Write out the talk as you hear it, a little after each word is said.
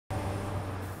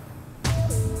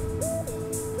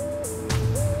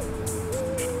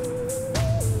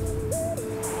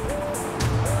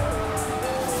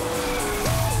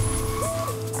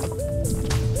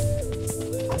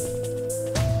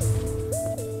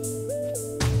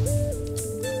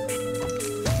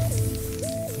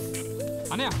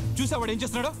అన్నయ్య చూసావాడు ఏం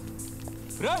చేస్తున్నాడు?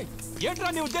 రేయ్ ఏంట్రా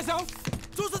నీ ఉద్దేశం?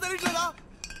 చూసా తెలియట్లేదా?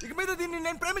 ఇక మీద దీన్ని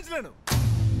నేను ప్రేమించలేను.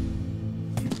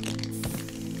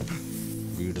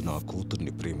 వీడు నా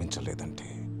కూతుర్ని ప్రేమించలేదంటే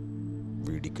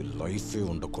వీడికి లైఫే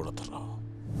ఉండకూడదురా.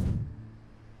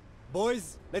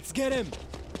 Boys let's get him.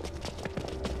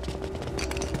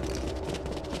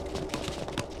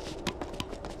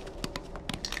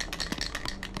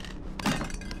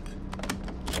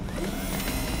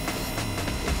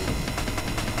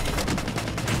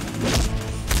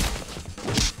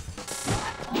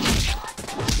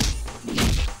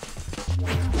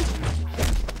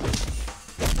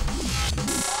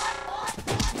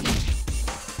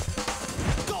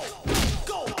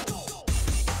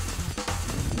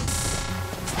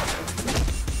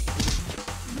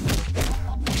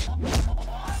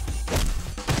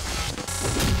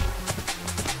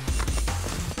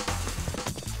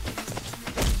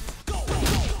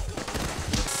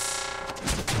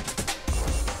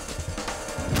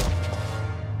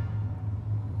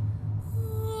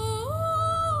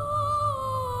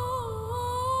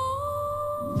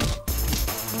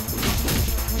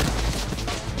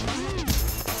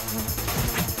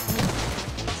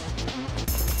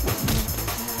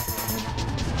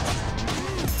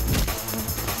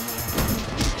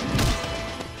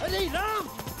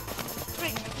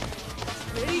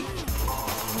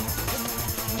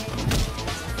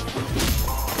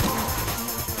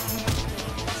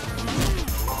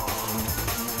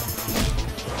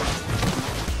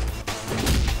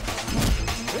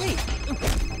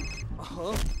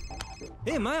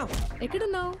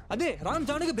 ఎక్కడున్నావు? అదే రామ్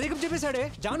జానుకి బ్రేకప్ చెప్పేశాడే.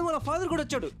 జాను వాళ్ళ ఫాదర్ కూడా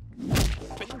వచ్చాడు.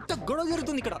 పెద్ద గొడవ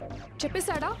జరుగుతుంది ఇక్కడ.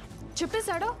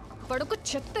 చెప్పేశాడా? వాడొక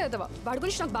చెత్త ఎదవా. వాడి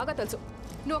గురించి నాకు బాగా తెలుసు.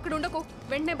 నువ్వు అక్కడ ఉండకు,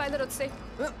 వెంటనే బయలుదేరి వస్తే.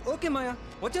 ఓకే మాయా,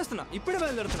 వచ్చేస్తున్నా. ఇప్పుడే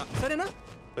బయలుదేరుతున్నా, సరేనా?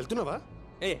 వెళ్తున్నావా?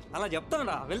 అలా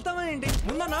చెప్తానరా, వెళ్తావా ఏంటి?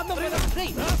 ముందు నాతో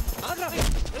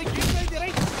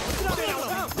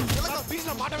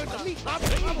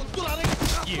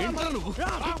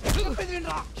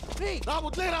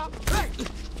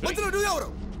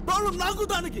ప్రాబ్లం నాకు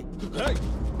దానికి.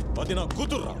 అది నా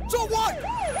కూతుర్రా. So what?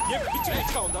 ఏం పిచ్చి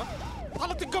పిచ్చిగా ఉందా?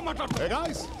 అలా తిక్క మాట్లాడుతా.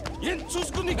 గైస్ ఏం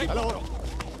చూసుకుని. Hello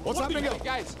what's happening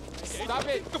guys? Stop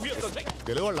it.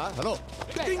 తెలుగువాళ్ళ hello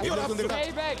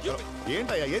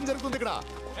ఏంటయ్యా ఏం జరుగుతుంది ఇక్కడ?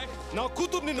 నా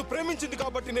కూతురు నిన్ను ప్రేమించింది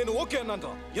కాబట్టి నేను ఓకే అన్నాను.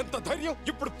 ఎంత ధైర్యం!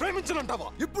 ఇప్పుడు ప్రేమించనంటావా?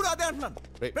 ఇప్పుడు అదే అంటున్నాను,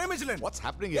 ప్రేమించలేను. What's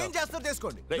happening? ఏం చేస్తారు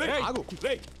చేసుకోండి. ఆగు.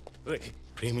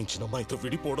 ప్రేమించిన అమ్మాయితో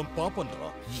విడిపోవడం పాపం రా.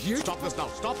 Stop this now.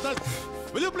 Stop this.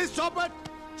 Will you please stop it?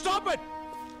 Stop it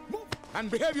and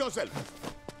behave your self.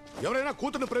 ఎవరైనా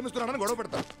కూతుర్ని ప్రేమిస్తున్నారని గొడవ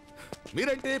పెడతారు.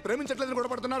 మీరేంటి ప్రేమించట్లేదని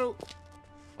గొడవ పడుతున్నారు?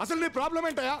 అసలు నీ ప్రాబ్లం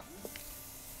ఏంటయా?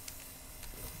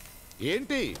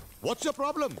 ఏంటి? What's your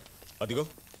problem? అదిగో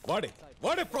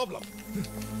వాడే ప్రాబ్లం.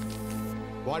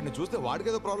 వాడిని చూస్తే వాడికి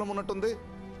ఏదో ప్రాబ్లం ఉన్నట్టుంది.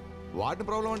 వాడిని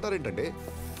ప్రాబ్లం అంటారు ఏంటంటే?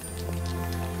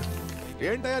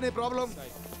 ఏంటయ్యా నీ ప్రాబ్లం?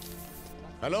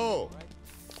 హలో,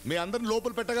 మీ అందరిని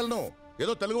లోపల పెట్టగలను.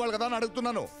 ఏదో తెలుగు వాళ్ళు కదా అని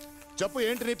అడుగుతున్నాను. చెప్పు,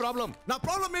 ఏంటి నీ ప్రాబ్లం? నా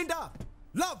ప్రాబ్లం ఏంటా?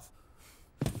 లవ్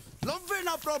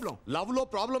నా ప్రాబ్లం. లవ్ లో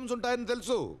ప్రాబ్లమ్స్ ఉంటాయని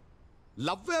తెలుసు.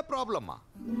 లవ్వే ప్రాబ్లమ్మా?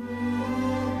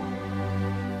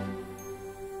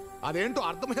 అదేంటో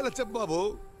అర్థమయ్యేలా చెప్పు బాబు.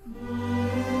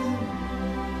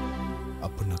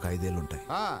 అప్పుడు నాకు 5 ఏళ్ళు ఉంటాయి.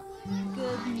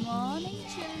 Good morning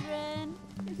children.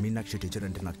 Meenakshi teacher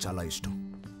అంటే నాకు చాలా ఇష్టం.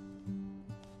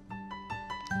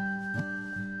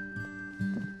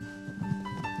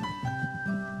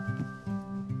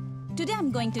 Today I'm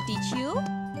going to teach you.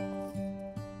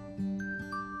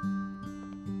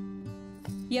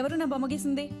 ఎవరు నా బొమ్మ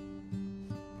గీసింది?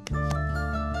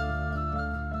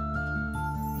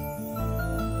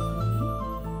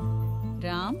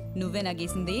 రామ్, నువ్వే నా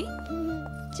గీసింది?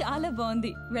 చాలా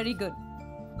బాగుంది, వెరీ గుడ్.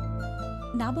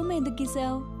 నా బొమ్మ ఎందుకు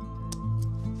గీసావు?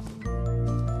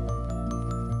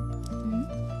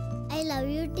 I love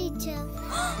you, teacher.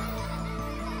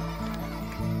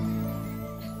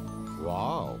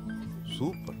 Wow,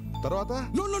 super. తర్వాత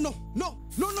no no no no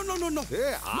no no no no no.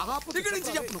 ఇక్కడి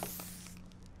నుంచి చెప్పను.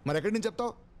 మరి ఎక్కడి నుంచి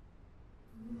చెప్తావు?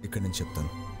 ఇక్కడి నుంచి చెప్తాను.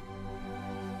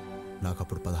 నాకు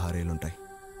అప్పుడు 16 ఏళ్ళు ఉంటాయి.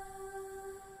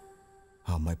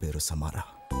 ఆ అమ్మాయి పేరు సమారా.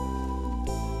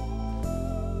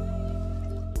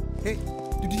 Hey,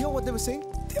 did you hear what they were saying?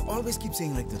 They always keep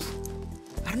saying like this.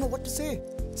 I don't know what to say.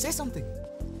 Say something.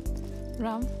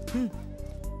 Ram,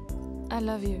 I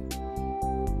love you.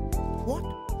 What?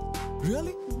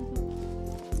 Really?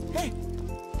 Hey.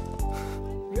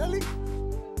 Really?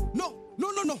 No. No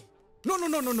no no. No no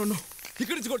no no no no.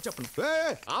 ఇక్కడి నుంచి కూడా చెప్పను.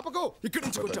 ఆపకు. ఇక్కడి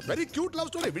నుంచి కూడా చెప్పను. Very cute love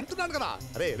story వింటున్నాను కదా.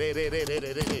 రే రే రే రే రే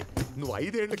రే రే నువ్వు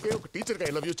 5 ఏళ్ళకే ఒక టీచర్కి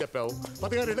ఐ లవ్ యూ చెప్పావు.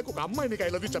 16 ఏళ్ళకి ఒక అమ్మాయి నీకు ఐ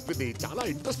లవ్ యూ చెప్పింది. చాలా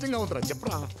ఇంట్రెస్టింగ్ గా ఉందిరా.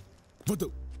 చెప్పరా. వద్దు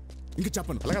ఇంకా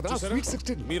చెప్పను. చూసారా?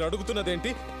 మీరు అడుగుతున్నదేంటి,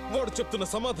 వాడు చెప్తున్న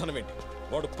సమాధానం ఏంటి?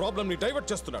 వాడు ప్రాబ్లం ని డైవర్ట్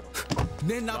చేస్తున్నాడు.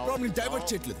 నేను నా ప్రాబ్లం ని డైవర్ట్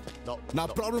చేయట్లేదు. నా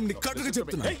ప్రాబ్లం ని కరెక్ట్గా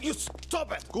చెప్తున్నా.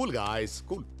 Cool guys,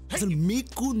 cool. అసలు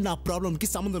మీకు నా ప్రాబ్లం కి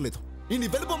సంబంధం లేదు. ఇది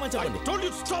వెళ్ళిపోమని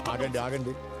చెప్పండి.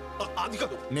 ఆగండి. అది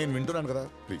కాదు, నేను వింటున్నాను కదా,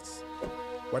 ప్లీజ్.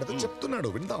 వాడితో చెప్తున్నాడు,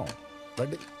 విందాం.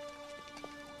 రండి,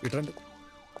 ఇట్రండి.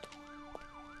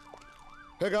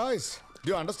 Hey guys, do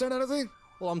you understand anything?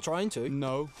 Well, I'm trying to.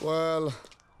 No. Well,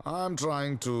 I'm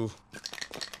trying to.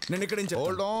 నేను ఇక్కడ నుంచి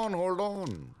హోల్డ్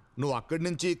ఆన్. నువ్వు అక్కడి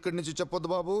నుంచి ఇక్కడి నుంచి చెప్పొద్దు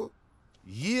బాబు.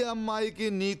 ఈ అమ్మాయికి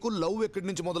నీకు లవ్ ఎక్కడి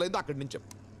నుంచి మొదలైందో అక్కడి నుంచి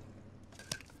చెప్పు.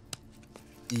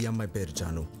 ఈ అమ్మాయి పేరు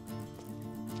జాను.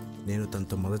 నేను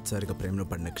తనతో మొదటిసారిగా ప్రేమలో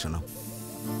పడిన క్షణం.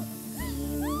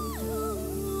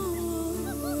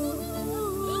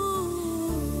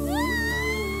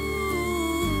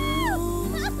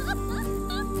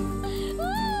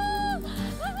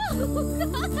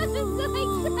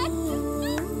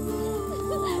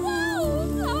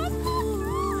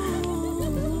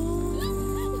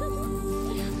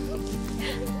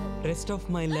 రెస్ట్ ఆఫ్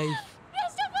మై లైఫ్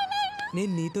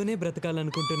నేను నీతోనే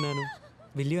బ్రతకాలనుకుంటున్నాను.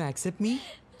 Will you accept me?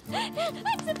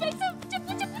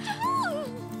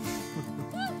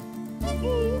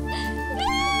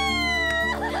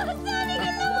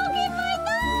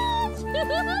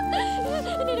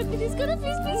 తీసుకోరా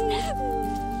ప్లీజ్ ప్లీజ్.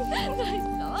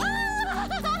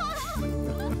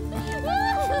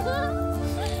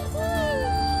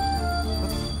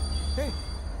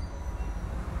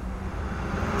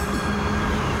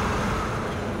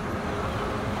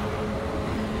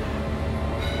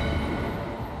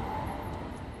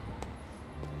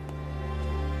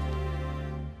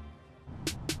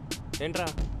 ఏంట్రా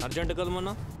అర్జెంట్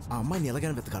కలమన్నా? ఆ అమ్మాయిని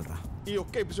ఎలాగైనా వెతకాలరా. ఈ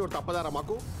ఒక్క ఎపిసోడ్ తప్పదారా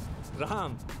మాకు?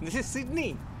 Ram, this is Sydney.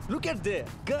 Look at they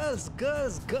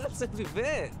girls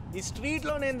everywhere. ఈ స్ట్రీట్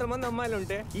లోనే ఎంతమంది అమ్మాయిలు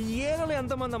ఉంటే ఈ ఏరియాలో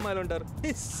ఎంతమంది అమ్మాయిలు ఉంటారు?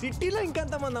 ఈ సిటీలో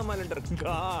ఇంకెంతమంది అమ్మాయిలు ఉంటారు?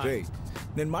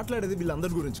 నేను మాట్లాడేది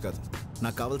వీళ్ళందరి గురించి కాదు,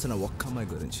 నాకు కావాల్సిన ఒక్క అమ్మాయి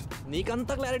గురించి.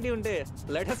 నీకంత క్లారిటీ ఉంటే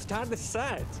let us start this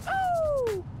search.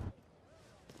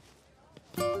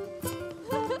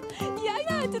 Yeah,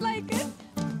 I like it.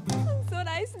 So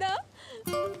nice now.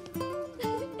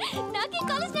 నాకు ఈ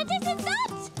కాలేజ్ నచ్చేసింది.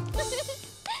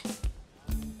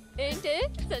 ఏంటి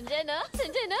సంజయనా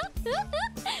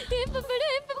ఏం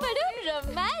పంపాడు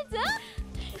రొమాన్స్.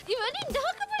 ఇవన్నీ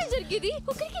నాకు కూడా జరిగేది.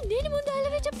 ఒకరికి నేను ముందు ఐ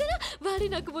లవ్ యూ చెప్తాడా, వాడే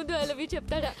నాకు ముందు ఐ లవ్ యూ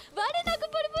చెప్తాడా, వాడే నాకు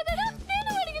పడిపోతాడా, నేను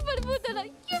వాడికి పడిపోతాడా,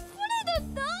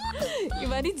 ఎప్పుడేదంతా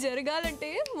ఇవన్నీ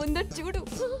జరగాలంటే ముందర చూడు.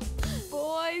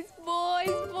 Boys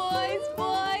boys boys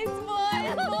boys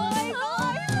boys boys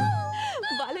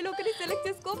వాళ్ళలో ఒకరిని సెలెక్ట్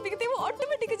చేసుకో, మిగతా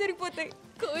ఆటోమేటిక్గా జరిగిపోతాయి.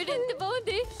 కోవిడ్ ఎంత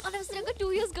బాగుంది. అనవసరంగా 2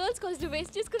 years గర్ల్స్ కాలేజ్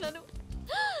వేస్ట్ చేసుకున్నాను.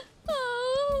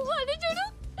 వాడిని చూడు,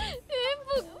 ఏం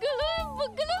బుగ్గలు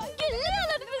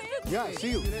Yeah, see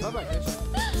you. Bye-bye.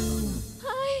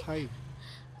 Hi.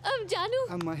 I'm Janu.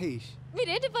 I'm Mahesh.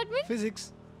 మీరే department? Physics.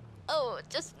 Oh,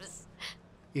 just miss.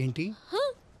 ఏంటి?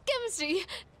 Chemistry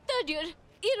 3rd year.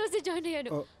 ఈ రోజే జాయిన్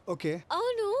అయ్యాను. ఓకే.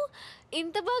 అవును,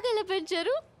 ఇంత బాగా ఎలా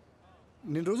పెంచారు?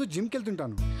 నేను రోజు జిమ్కి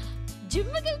వెళ్తుంటాను.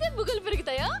 జిమ్కి వెళ్తే బుగ్గలు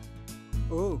పెరుగుతాయా?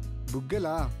 ఓ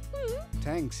బుగ్గలా,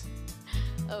 thanks.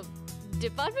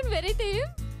 Department వేరైతే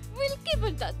will keep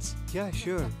in touch. Yeah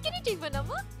sure. Can you take my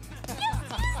number?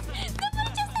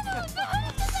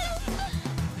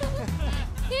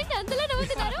 ఏంటి అంతలా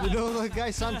నవ్వుతున్నారు? You know the guy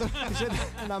Santosh said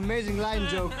an amazing line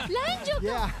joke. Line joke?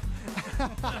 Yeah.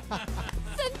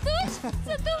 Santosh.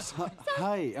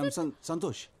 Hi, I'm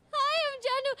Santosh. Hi, I'm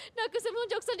Janu. నాకు సింహం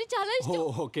jokes అంటే చాలా ఇష్టం.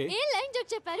 Oh, okay. ఏ line joke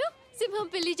చెప్పారు? సింహం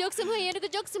పిల్లి జోక్, సింహం ఏనుగు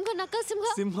జోక్, సింహం నక్క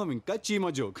సింహం. సింహం ఇంకా చీమ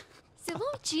జోక్.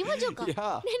 సింహం చీమ జోక్?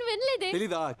 Yeah. నేను వినలేదే.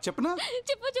 తెలీదా? చెప్పనా?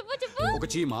 చెప్పు. ఒక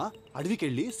చీమ అడవికి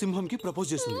వెళ్ళి సింహంకి ప్రపోజ్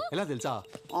చేస్తుంది. ఎలా తెలుసా?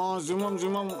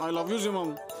 సింహం ఐ లవ్ యూ సింహం.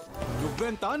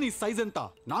 నువ్వెంత, నీ సైజ్ ఎంత,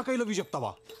 నాకు ఐ లవ్ యూ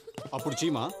చెప్తావా? అప్పుడు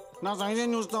చీమ, నా సైజ్ ఏం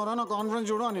చూస్తావరా, నా కాన్ఫిడెన్స్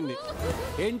చూడు అనింది.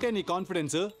 ఏంటే నీ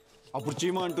కాన్ఫిడెన్స్? అప్పుడు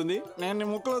చీమ అంటుంది, నేను నీ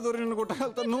ముక్కలో దూరి అనుకుంటా,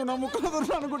 నువ్వు నా ముక్కలో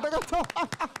దూరి అనుకుంటా.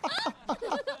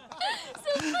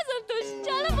 సంతోష్,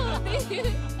 చాలా బాగుంది.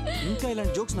 ఇంకా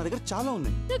ఇలాంటి జోక్స్ నా దగ్గర చాలా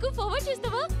ఉన్నాయి. నాకు ఫార్వర్డ్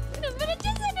చేస్తావా? నంబర్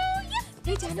వచ్చేసాను.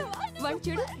 ఏ జాను, వాడు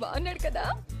చూడు, బాగున్నాడు కదా?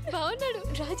 బాగున్నాడు.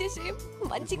 రాజేష్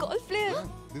మంచి golf player.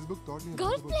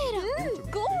 Golf player.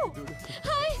 Go.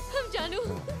 Hi, I'm Janu.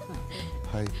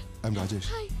 Hi, I'm Rajesh.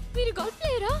 Hi, మీరు గోల్ఫ్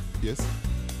ప్లేయరా? ఎస్.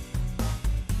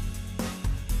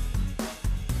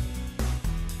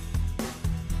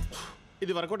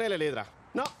 ఇది వర్కౌట్ అయ్యే లేదురా.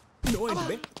 నో ఏంటి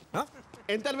బే?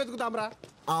 ఎంత వెతుకుతాంరా?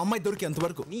 ఆ అమ్మాయి దొరికేంత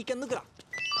వరకు. నీకెందుకురా?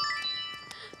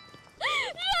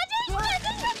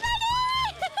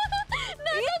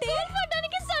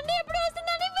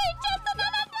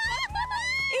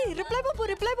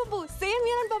 రిప్లై బాబు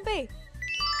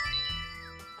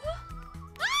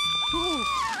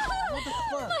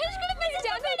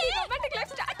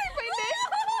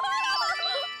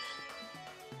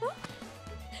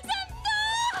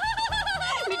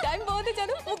బాగుంది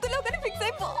జాను ముగ్గులో కానీ ఫిక్స్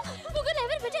అయిపో ముగ్గురు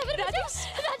ఎవరు రాజేష్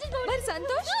మరి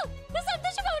సంతోష్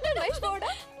సంతోష్ బాగుంటాడు మహేష్ బాగుండా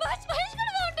మహేష్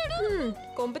కూడా బాగుంటాడు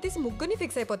కొంపతీసి ముగ్గురిని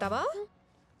ఫిక్స్ అయిపోతావా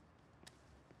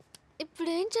ఇప్పుడు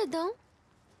ఏం చేద్దాం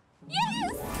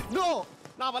నో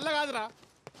నా వల్ల కాదురా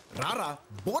రారా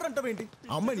బోర్ అంటావేంటి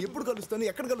అమ్మాయిని ఎప్పుడు కలుస్తాను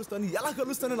ఎక్కడ కలుస్తాను ఎలా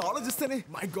కలుస్తానని ఆలోచిస్తేనే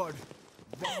my God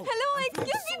hello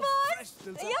excuse me boss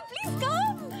yeah please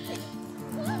come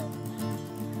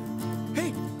hey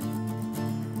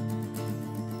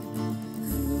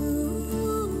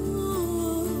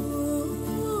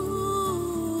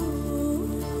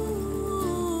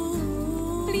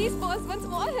please boss one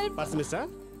small help purse మిస్సా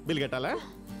bill కట్టాలా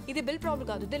ఇది బిల్ ప్రాబ్లం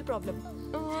కాదు దిల్ ప్రాబ్లం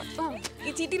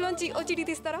ఈ చీటీలోంచి ఓ చీటీ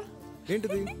తీస్తారా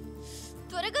ఏంటిది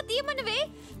త్వరగా తీయమనవే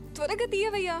త్వరగా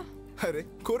తీయవయ్యా అరే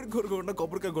కోరికుండా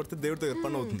కొబ్బరికాయ కొడితే దేవుడితో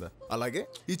పని అవుతుందా అలాగే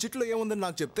ఈ చిట్లో ఏముందని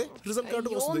నాకు చెప్తే రిజల్ట్ కార్డు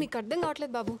అయ్యో, వస్తుంది మీకు అర్థం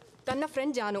కావట్లేదు బాబు తన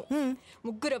ఫ్రెండ్ జాను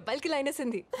ముగ్గురు అబ్బాయిలకి లైన్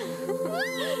వేసింది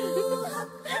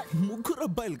ముగ్గురు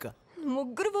అబ్బాయిలకా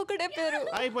ముగ్గురు ఒకటే పేరు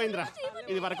అయిపోయిందిరా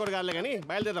ఇది వర్కౌట్ కాలే కానీ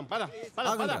బయలుదేరాం పద పద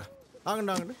పద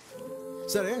ఆగండి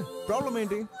సరే ప్రాబ్లం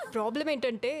ఏంటి ప్రాబ్లం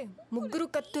ఏంటంటే ముగ్గురు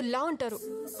కత్తుల్లా ఉంటారు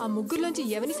ఆ ముగ్గురులోంచి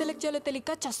ఎవరిని సెలెక్ట్ చేయాలో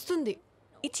తెలియక చస్తుంది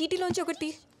ఈ చీటీలోంచి ఒకటి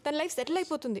తన లైఫ్ సెటిల్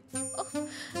అయిపోతుంది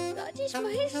Rajesh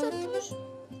Mahesh Santosh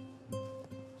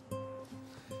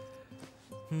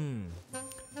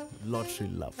lottery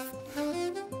love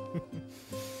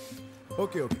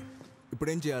okay ఇప్పుడు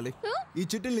ఏం చేయాలి ఈ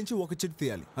చిట్టిల నుంచి ఒక చిట్టి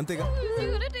తీయాలి అంతేగా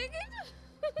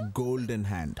గోల్డెన్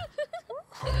హ్యాండ్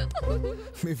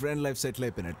మీ ఫ్రెండ్ లైఫ్ సెటిల్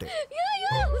అయిపోయినట్టే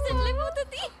సెటిల్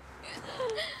అయిపోతుంది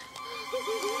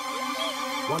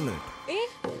 1 minute ఏ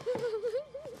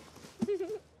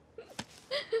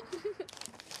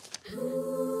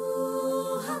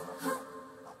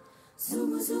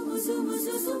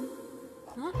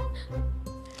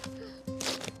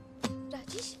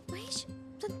రాజేష్ మహేష్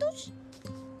సంతోష్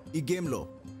ఈ గేమ్ లో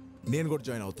నేను కూడా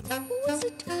జాయిన్ అవుతున్నా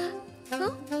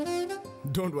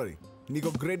డోంట్ వరీ నీకు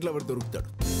ఒక గ్రేట్ లవర్ దొరుకుతాడు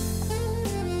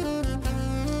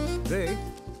రే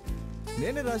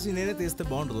నేనే రాసి నేనే తీస్తే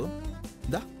బాగుండదు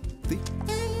దా తీ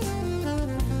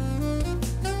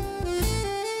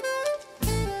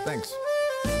thanks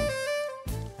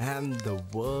and the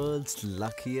world's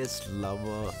luckiest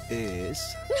lover is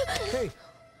హే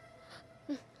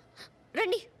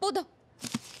రండి పోదాం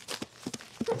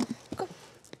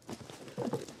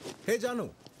హే జాను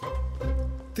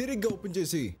తిరిగ్గా ఓపెన్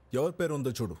చేసి ఎవరి పేరు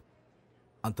ఉందో చూడు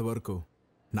అంతవరకు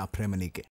నా ప్రేమ నీకే